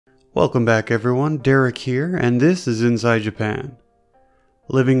Welcome back everyone, Derek here, and this is Inside Japan.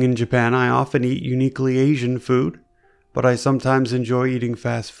 Living in Japan, I often eat uniquely Asian food, but I sometimes enjoy eating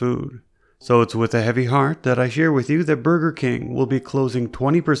fast food. So it's with a heavy heart that I share with you that Burger King will be closing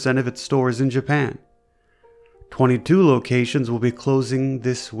 20% of its stores in Japan. 22 locations will be closing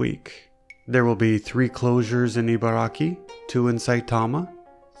this week. There will be 3 closures in Ibaraki, 2 in Saitama,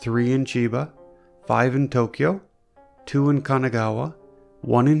 3 in Chiba, 5 in Tokyo, 2 in Kanagawa,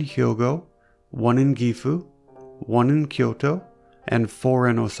 1 in Hyogo, 1 in Gifu, 1 in Kyoto, and 4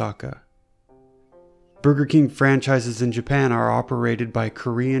 in Osaka. Burger King franchises in Japan are operated by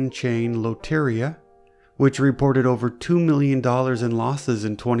Korean chain Loteria, which reported over $2 million in losses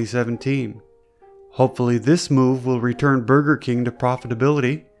in 2017. Hopefully this move will return Burger King to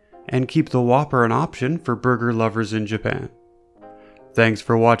profitability and keep the Whopper an option for burger lovers in Japan. Thanks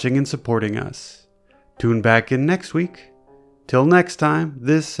for watching and supporting us. Tune back in next week. Till next time,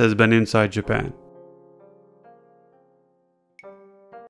 this has been Inside Japan.